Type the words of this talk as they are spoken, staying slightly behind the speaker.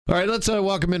All right, let's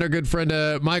welcome in our good friend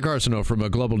Mike Arsenault from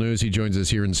Global News. He joins us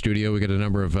here in studio. We got a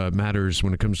number of matters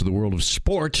when it comes to the world of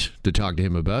sport to talk to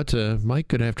him about. Mike,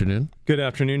 good afternoon. Good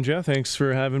afternoon, Jeff. Thanks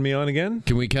for having me on again.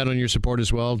 Can we count on your support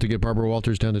as well to get Barbara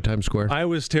Walters down to Times Square? I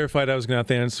was terrified I was going to have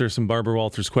to answer some Barbara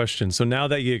Walters questions. So now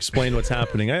that you explain what's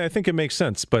happening, I think it makes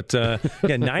sense. But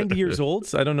 90 years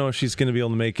old. I don't know if she's going to be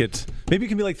able to make it. Maybe it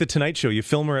can be like The Tonight Show. You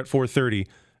film her at 4:30.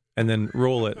 And then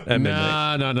roll it at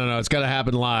midnight. No. It's got to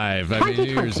happen live. I mean, New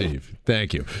Year's Eve.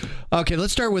 Thank you. Okay,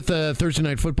 let's start with Thursday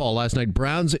Night Football. Last night,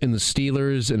 Browns and the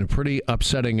Steelers in a pretty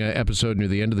upsetting episode near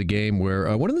the end of the game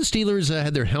where one of the Steelers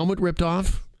had their helmet ripped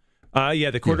off.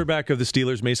 The quarterback of the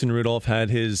Steelers, Mason Rudolph, had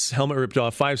his helmet ripped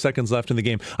off 5 seconds left in the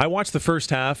game. I watched the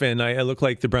first half, and I looked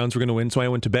like the Browns were going to win, so I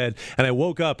went to bed, and I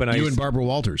woke up. And You and Barbara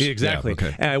Walters. Exactly. Yeah,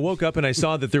 okay. And I woke up, and I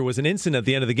saw that there was an incident at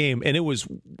the end of the game, and it was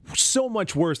so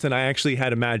much worse than I actually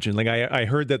had imagined. Like, I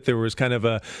heard that there was kind of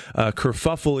a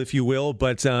kerfuffle, if you will,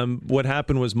 but what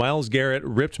happened was Myles Garrett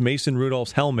ripped Mason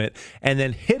Rudolph's helmet and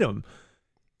then hit him.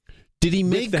 Did he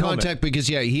make contact? Because,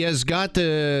 he has got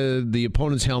the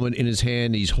opponent's helmet in his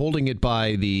hand. He's holding it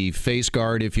by the face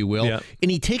guard, if you will. Yeah. And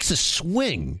he takes a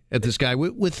swing at this guy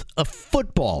with a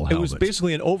football helmet. It was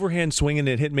basically an overhand swing, and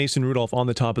it hit Mason Rudolph on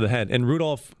the top of the head. And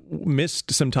Rudolph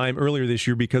missed some time earlier this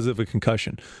year because of a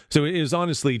concussion. So it is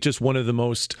honestly just one of the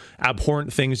most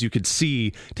abhorrent things you could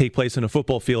see take place in a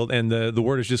football field. And the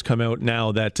word has just come out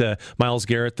now that Myles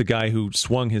Garrett, the guy who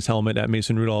swung his helmet at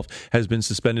Mason Rudolph, has been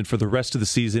suspended for the rest of the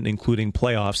season, including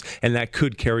playoffs, and that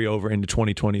could carry over into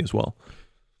 2020 as well.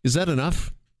 Is that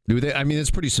enough? I mean,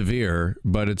 it's pretty severe,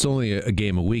 but it's only a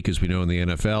game a week, as we know in the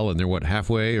NFL, and they're,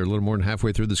 halfway or a little more than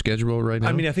halfway through the schedule right now?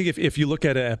 I mean, I think if you look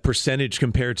at a percentage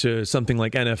compared to something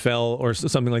like NFL or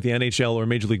something like the NHL or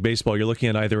Major League Baseball, you're looking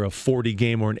at either a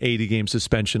 40-game or an 80-game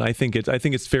suspension. I think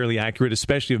it's fairly accurate,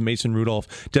 especially if Mason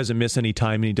Rudolph doesn't miss any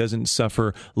time and he doesn't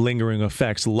suffer lingering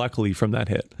effects, luckily, from that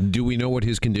hit. Do we know what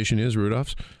his condition is,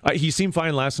 Rudolph's? He seemed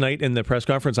fine last night in the press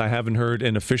conference. I haven't heard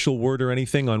an official word or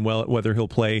anything on whether he'll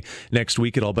play next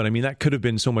week at all. But I mean, that could have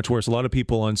been so much worse. A lot of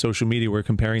people on social media were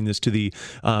comparing this to the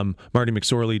Marty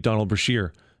McSorley, Donald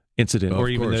Brashear incident, or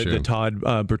even the Todd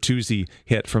Bertuzzi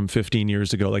hit from 15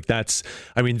 years ago. Like this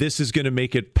is going to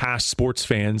make it past sports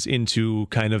fans into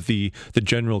kind of the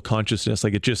general consciousness.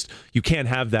 Like you can't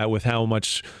have that with how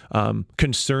much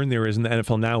concern there is in the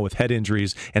NFL now with head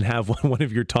injuries, and have one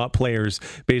of your top players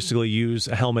basically use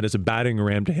a helmet as a battering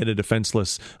ram to hit a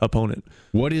defenseless opponent.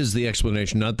 What is the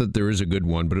explanation? Not that there is a good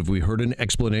one, but have we heard an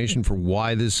explanation for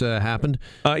why this happened?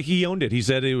 He owned it. He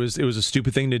said it was a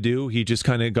stupid thing to do. He just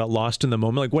kind of got lost in the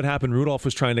moment. Like, what happened? Rudolph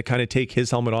was trying to kind of take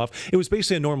his helmet off. It was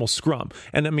basically a normal scrum.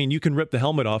 And I mean, you can rip the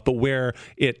helmet off, but where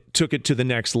it took it to the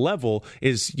next level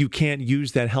is you can't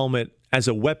use that helmet as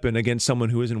a weapon against someone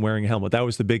who isn't wearing a helmet. That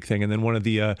was the big thing. And then one of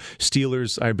the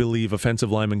Steelers, I believe,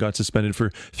 offensive linemen got suspended for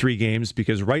 3 games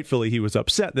because rightfully he was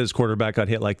upset that his quarterback got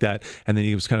hit like that. And then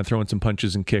he was kind of throwing some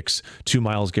punches and kicks to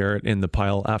Myles Garrett in the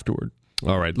pile afterward.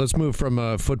 All right, let's move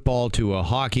from football to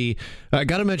hockey. I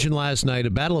got to mention last night a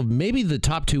battle of maybe the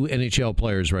top 2 NHL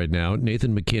players right now,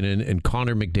 Nathan MacKinnon and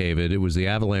Connor McDavid. It was the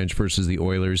Avalanche versus the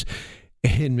Oilers.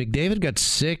 And McDavid got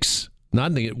 6,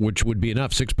 which would be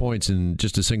enough, 6 points in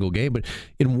just a single game, but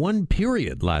in one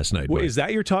period last night. Wait, is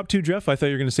that your top 2, Jeff? I thought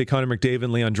you were going to say Connor McDavid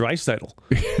and Leon Draisaitl.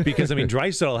 Because, I mean,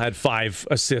 Draisaitl had 5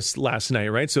 assists last night,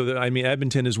 right? So, I mean,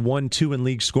 Edmonton is 1-2 in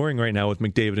league scoring right now with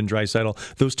McDavid and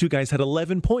Draisaitl. Those 2 guys had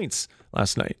 11 points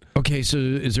last night. Okay, so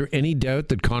is there any doubt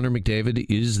that Connor McDavid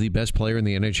is the best player in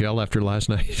the NHL after last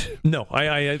night? No,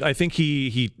 I think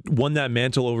he won that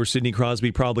mantle over Sidney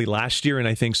Crosby probably last year, and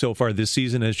I think so far this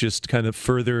season has just kind of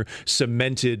further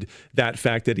cemented that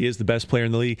fact that he is the best player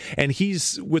in the league. And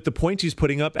he's, with the points he's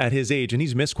putting up at his age, and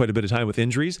he's missed quite a bit of time with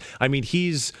injuries, I mean,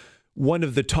 he's one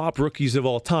of the top rookies of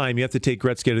all time. You have to take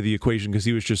Gretzky out of the equation because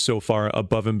he was just so far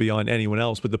above and beyond anyone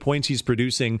else. But the points he's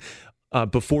producing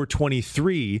before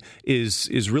 23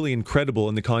 is really incredible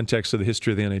in the context of the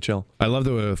history of the NHL. I love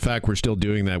the fact we're still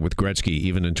doing that with Gretzky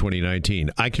even in 2019.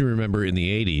 I can remember in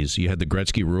the 80s you had the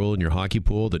Gretzky rule in your hockey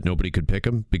pool that nobody could pick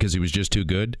him because he was just too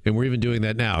good, and we're even doing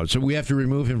that now. So we have to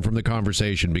remove him from the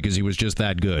conversation because he was just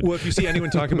that good. Well, if you see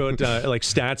anyone talk about like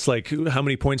stats, like how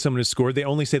many points someone has scored, they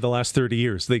only say the last 30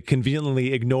 years. They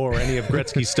conveniently ignore any of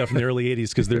Gretzky's stuff in the early 80s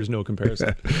because there's no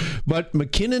comparison. But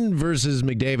McKinnon versus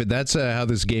McDavid, that's how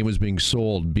this game was being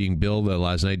sold being billed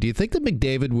last night. Do you think that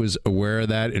McDavid was aware of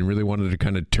that and really wanted to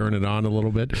kind of turn it on a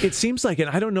little bit? It seems like it.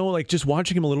 I don't know, like just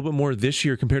watching him a little bit more this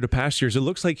year compared to past years, it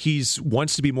looks like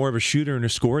wants to be more of a shooter and a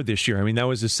scorer this year. I mean, that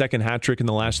was his second hat trick in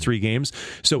the last 3 games.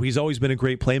 So he's always been a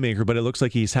great playmaker, but it looks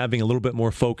like he's having a little bit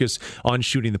more focus on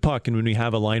shooting the puck. And when we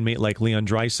have a line mate like Leon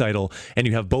Draisaitl and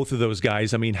you have both of those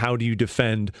guys, I mean, how do you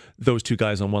defend those 2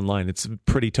 guys on one line? It's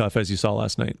pretty tough, as you saw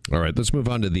last night. All right, let's move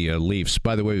on to the Leafs.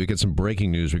 By the way, we get some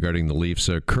breaking news regarding the Leafs.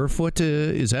 Kerfoot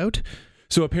is out.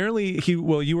 So apparently,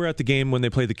 you were at the game when they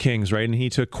played the Kings, right? And he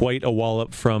took quite a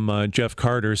wallop from Jeff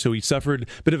Carter. So he suffered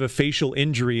a bit of a facial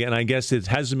injury, and I guess it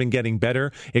hasn't been getting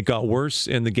better. It got worse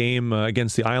in the game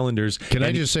against the Islanders. Can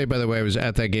I just say, by the way, I was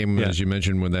at that game, as you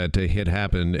mentioned, when that hit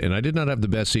happened, and I did not have the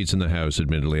best seats in the house,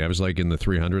 admittedly. I was like in the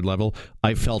 300 level.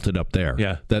 I felt it up there.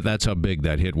 Yeah. That's how big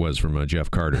that hit was from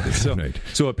Jeff Carter that night.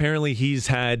 So apparently he's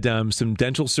had some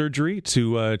dental surgery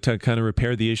to kind of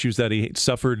repair the issues that he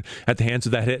suffered at the hands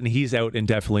of that hit, and he's out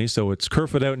indefinitely. So it's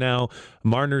Kerfoot out now,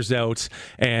 Marner's out,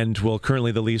 and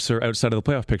currently the Leafs are outside of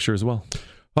the playoff picture as well.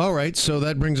 All right, so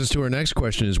that brings us to our next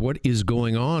question: is what is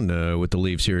going on with the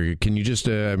Leafs here? Can you just,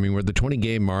 we're at the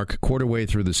 20-game mark, quarter way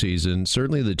through the season.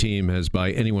 Certainly the team has,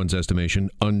 by anyone's estimation,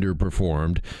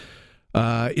 underperformed.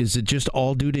 Is it just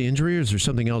all due to injury, or is there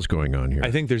something else going on here?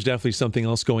 I think there's definitely something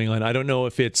else going on. I don't know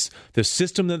if it's the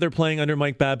system that they're playing under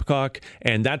Mike Babcock,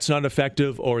 and that's not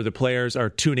effective, or the players are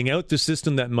tuning out the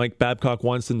system that Mike Babcock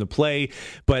wants them to play.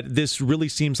 But this really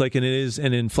seems like it is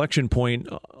an inflection point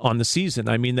on the season.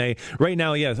 I mean, right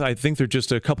now, I think they're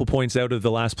just a couple points out of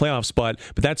the last playoff spot,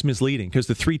 but that's misleading because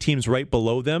the 3 teams right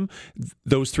below them,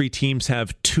 those 3 teams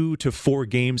have 2 to 4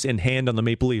 games in hand on the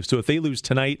Maple Leafs. So if they lose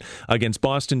tonight against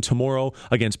Boston, tomorrow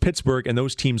against Pittsburgh, and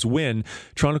those teams win,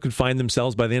 Toronto could find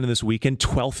themselves by the end of this weekend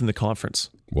 12th in the conference.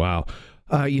 Wow.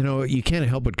 You can't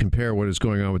help but compare what is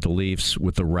going on with the Leafs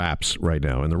with the Raps right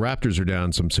now. And the Raptors are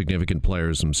down some significant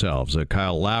players themselves.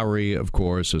 Kyle Lowry, of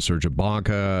course, Serge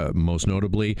Ibaka, most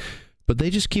notably. But they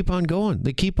just keep on going.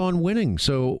 They keep on winning.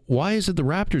 So why is it the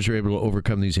Raptors are able to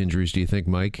overcome these injuries, do you think,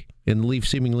 Mike? And the Leafs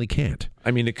seemingly can't.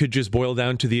 I mean, it could just boil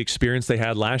down to the experience they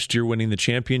had last year winning the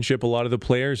championship, a lot of the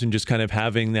players, and just kind of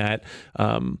having that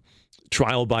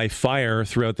trial by fire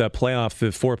throughout that playoff,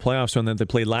 the 4 playoffs run that they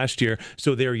played last year.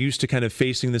 So they're used to kind of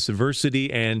facing this adversity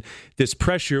and this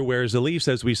pressure, whereas the Leafs,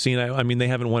 as we've seen, I mean, they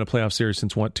haven't won a playoff series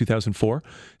since 2004.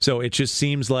 So it just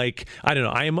seems like, I don't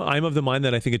know, I'm of the mind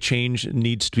that I think a change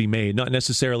needs to be made. Not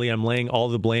necessarily I'm laying all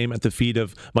the blame at the feet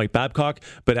of Mike Babcock,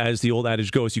 but as the old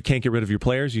adage goes, you can't get rid of your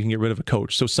players, you can get rid of a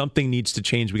coach. So something needs to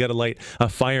change. We got to light a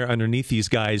fire underneath these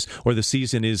guys, or the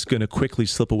season is going to quickly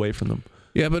slip away from them.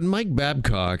 Yeah, but Mike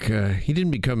Babcock, he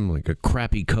didn't become like a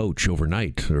crappy coach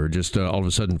overnight or just all of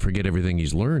a sudden forget everything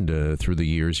he's learned through the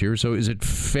years here. So is it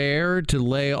fair to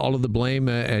lay all of the blame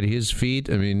at his feet?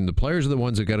 I mean, the players are the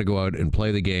ones that got to go out and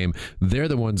play the game. They're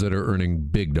the ones that are earning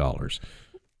big dollars.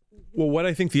 Well, what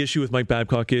I think the issue with Mike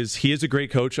Babcock is he is a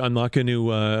great coach. I'm not going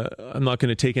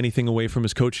to take anything away from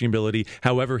his coaching ability.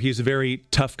 However, he's a very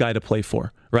tough guy to play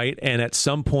for, right? And at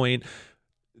some point,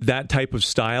 that type of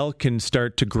style can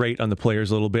start to grate on the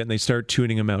players a little bit, and they start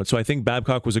tuning them out. So I think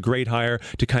Babcock was a great hire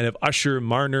to kind of usher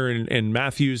Marner and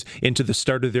Matthews into the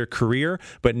start of their career,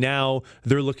 but now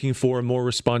they're looking for more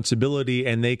responsibility,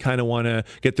 and they kind of want to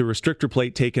get the restrictor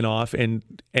plate taken off and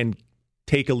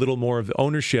take a little more of the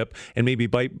ownership, and maybe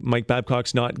Mike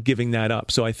Babcock's not giving that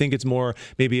up. So I think it's more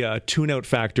maybe a tune-out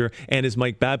factor, and is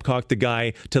Mike Babcock the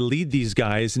guy to lead these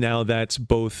guys now that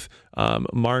both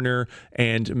Marner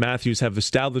and Matthews have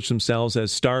established themselves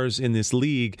as stars in this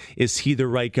league? Is he the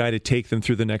right guy to take them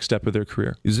through the next step of their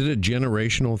career? Is it a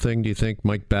generational thing, do you think?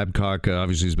 Mike Babcock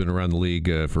obviously has been around the league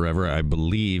forever, I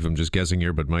believe. I'm just guessing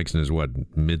here, but Mike's in his,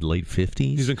 mid-late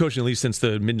 50s? He's been coaching at least since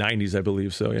the mid-90s, I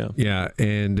believe, so yeah. Yeah,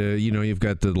 and you've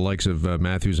got the likes of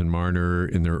Matthews and Marner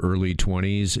in their early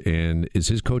 20s, and is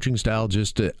his coaching style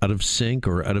just out of sync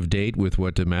or out of date with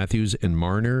what Matthews and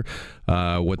Marner,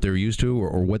 what they're used to,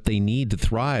 or what they need to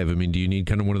thrive? I mean, do you need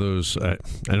kind of one of those,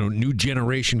 new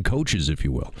generation coaches, if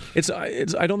you will?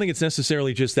 I don't think it's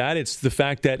necessarily just that. It's the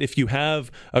fact that if you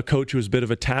have a coach who's a bit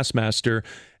of a taskmaster,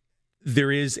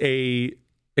 there is a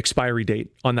expiry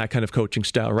date on that kind of coaching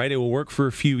style, right? It will work for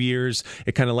a few years.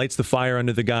 It kind of lights the fire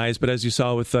under the guys. But as you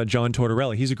saw with John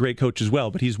Tortorella, he's a great coach as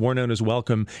well, but he's worn out his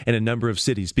welcome in a number of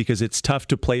cities because it's tough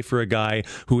to play for a guy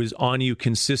who is on you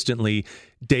consistently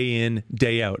day in,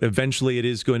 day out. Eventually, it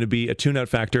is going to be a tune-out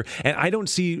factor, and I don't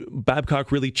see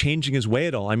Babcock really changing his way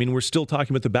at all. I mean, we're still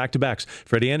talking about the back-to-backs.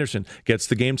 Freddie Anderson gets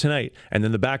the game tonight, and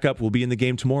then the backup will be in the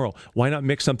game tomorrow. Why not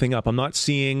mix something up? I'm not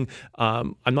seeing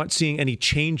any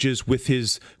changes with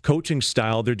his coaching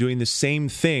style. They're doing the same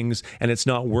things, and it's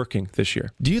not working this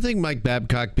year. Do you think Mike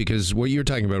Babcock, because what you're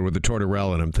talking about with the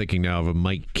Tortorella, and I'm thinking now of a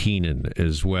Mike Keenan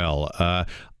as well,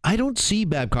 I don't see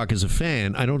Babcock as a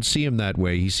fan. I don't see him that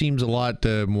way. He seems a lot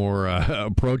more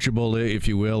approachable, if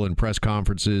you will, in press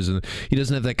conferences, and he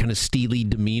doesn't have that kind of steely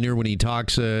demeanor when he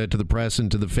talks to the press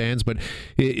and to the fans. But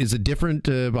is it different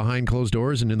behind closed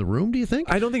doors and in the room, do you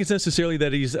think? I don't think it's necessarily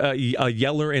that he's a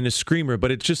yeller and a screamer, but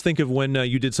it's just think of when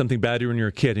you did something bad when you were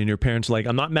a kid and your parents are like,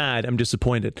 I'm not mad, I'm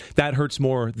disappointed. That hurts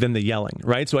more than the yelling,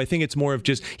 right? So I think it's more of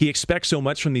just he expects so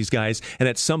much from these guys, and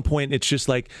at some point it's just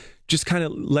like, just kind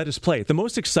of let us play. The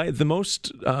most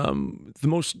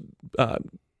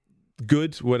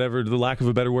good, whatever, the lack of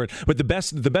a better word, but the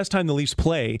best time the Leafs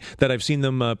play that I've seen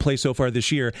them play so far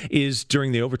this year is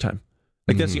during the overtime.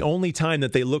 Like that's the only time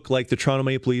that they look like the Toronto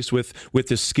Maple Leafs with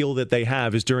the skill that they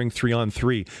have is during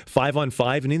 3-on-3,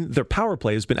 5-on-5, and their power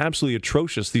play has been absolutely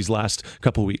atrocious these last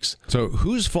couple of weeks. So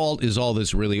whose fault is all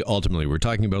this really ultimately? We're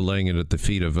talking about laying it at the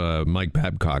feet of Mike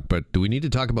Babcock, but do we need to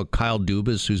talk about Kyle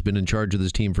Dubas, who's been in charge of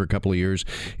this team for a couple of years?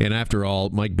 And after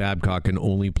all, Mike Babcock can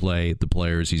only play the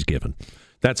players he's given.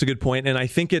 That's a good point, and I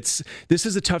think this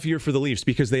is a tough year for the Leafs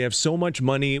because they have so much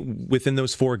money within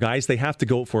those four guys. They have to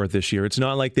go for it this year. It's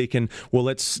not like they can, well,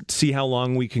 let's see how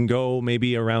long we can go,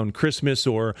 maybe around Christmas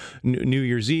or New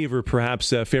Year's Eve or perhaps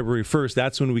February 1st.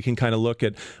 That's when we can kind of look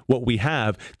at what we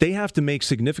have. They have to make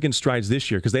significant strides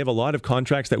this year because they have a lot of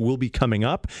contracts that will be coming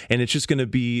up, and it's just going to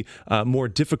be more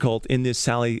difficult in this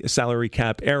salary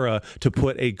cap era to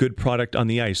put a good product on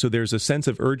the ice. So there's a sense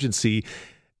of urgency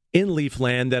in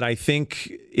Leafland that I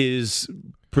think is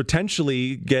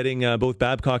potentially getting both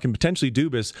Babcock and potentially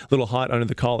Dubas a little hot under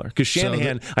the collar. Because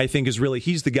Shanahan, I think,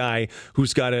 he's the guy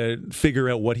who's got to figure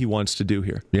out what he wants to do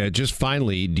here. Yeah, just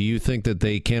finally, do you think that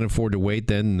they can't afford to wait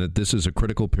then, that this is a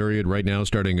critical period right now,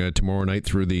 starting tomorrow night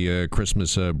through the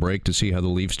Christmas break to see how the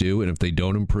Leafs do? And if they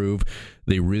don't improve,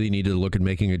 they really need to look at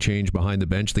making a change behind the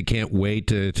bench. They can't wait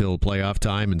till playoff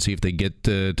time and see if they get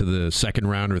to the second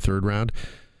round or third round?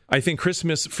 I think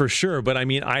Christmas for sure, but I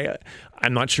mean,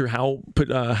 I'm not sure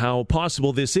how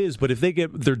possible this is. But if they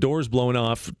get their doors blown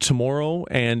off tomorrow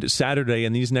and Saturday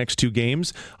in these next two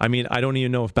games, I mean, I don't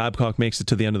even know if Babcock makes it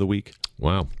to the end of the week.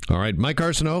 Wow! All right, Mike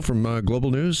Arsenault from Global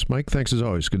News. Mike, thanks as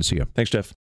always. Good to see you. Thanks, Jeff.